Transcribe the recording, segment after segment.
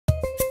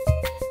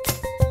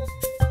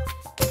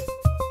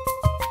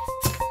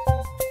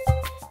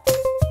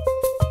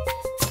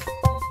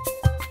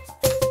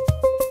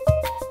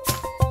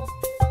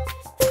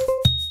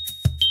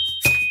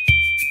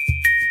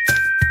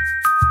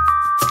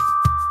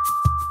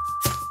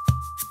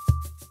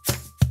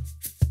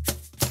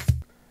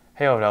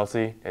Hey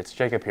Ovid-Elsie, it's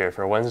Jacob here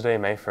for Wednesday,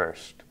 May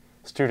 1st.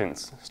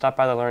 Students, stop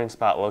by the learning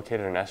spot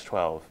located in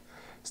S12.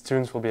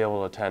 Students will be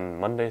able to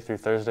attend Monday through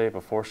Thursday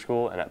before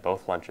school and at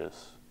both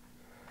lunches.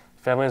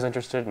 Families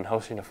interested in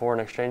hosting a foreign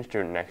exchange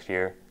student next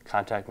year,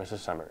 contact Mrs.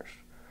 Summers.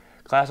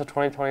 Class of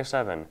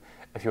 2027,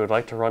 if you would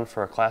like to run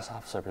for a class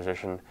officer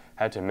position,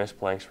 head to Miss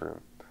Blank's room.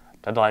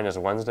 Deadline is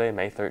Wednesday,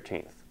 May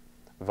 13th.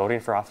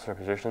 Voting for officer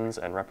positions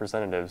and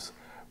representatives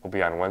will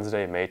be on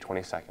Wednesday, May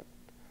 22nd.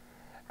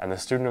 And the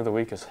student of the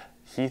week is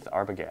Heath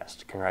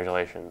Arbogast.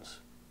 Congratulations.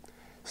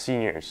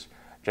 Seniors,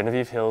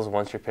 Genevieve Hills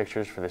wants your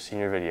pictures for the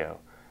senior video.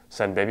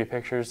 Send baby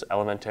pictures,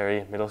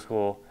 elementary, middle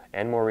school,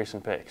 and more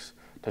recent pics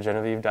to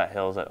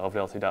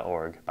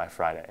genevieve.hills@ovid-elsie.org by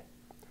Friday.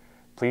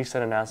 Please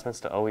send announcements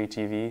to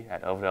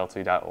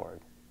OETV@ovid-elsie.org.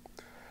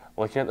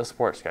 Looking at the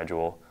sports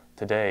schedule,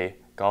 today,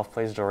 golf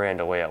plays Durand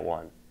away at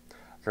 1.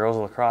 Girls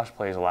lacrosse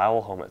plays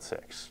Lowell home at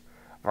 6.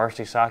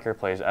 Varsity soccer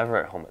plays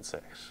Everett home at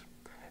 6.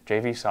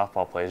 JV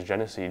softball plays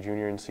Genesee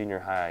Junior and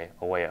Senior High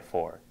away at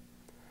 4.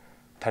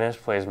 Tennis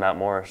plays Mount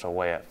Morris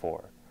away at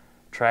 4.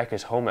 Track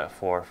is home at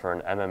 4 for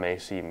an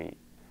MMAC meet.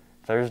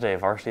 Thursday,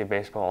 varsity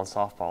baseball and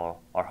softball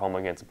are home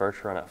against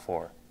Birch Run at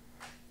 4.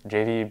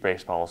 JV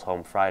baseball is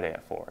home Friday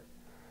at 4.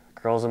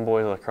 Girls and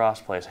boys lacrosse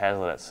plays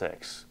Hazlitt at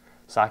 6.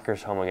 Soccer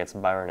is home against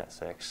Byron at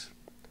 6.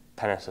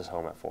 Tennis is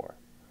home at 4.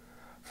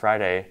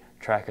 Friday,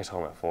 track is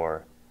home at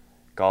 4.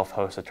 Golf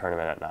hosts a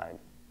tournament at 9.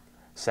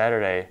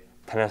 Saturday,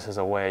 tennis is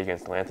away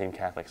against Lansing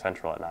Catholic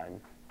Central at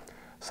 9.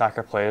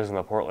 Soccer plays in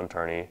the Portland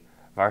tourney.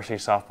 Varsity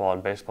softball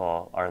and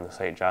baseball are in the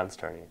St. John's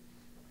tourney.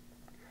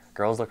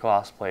 Girls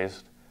lacrosse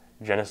plays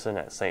Jenison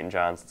at St.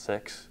 John's at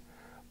 6.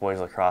 Boys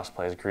lacrosse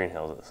plays Green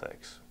Hills at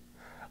 6.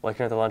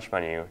 Looking at the lunch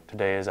menu,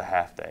 today is a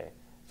half day.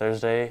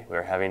 Thursday, we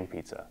are having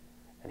pizza.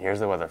 And here's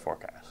the weather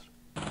forecast.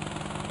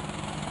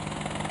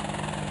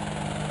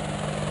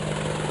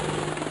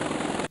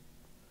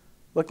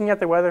 Looking at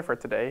the weather for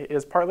today, it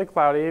is partly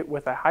cloudy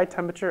with a high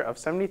temperature of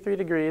 73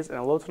 degrees and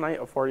a low tonight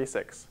of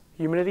 46.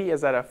 Humidity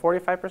is at a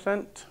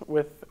 45%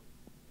 with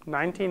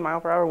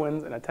 19-mile-per-hour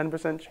winds and a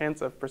 10%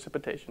 chance of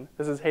precipitation.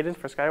 This is Hayden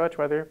for Skywatch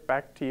Weather.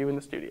 Back to you in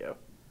the studio.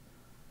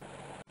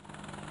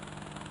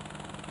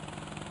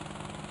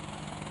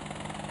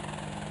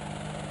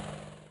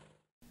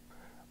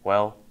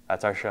 Well,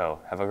 that's our show.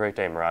 Have a great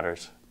day,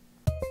 Marauders.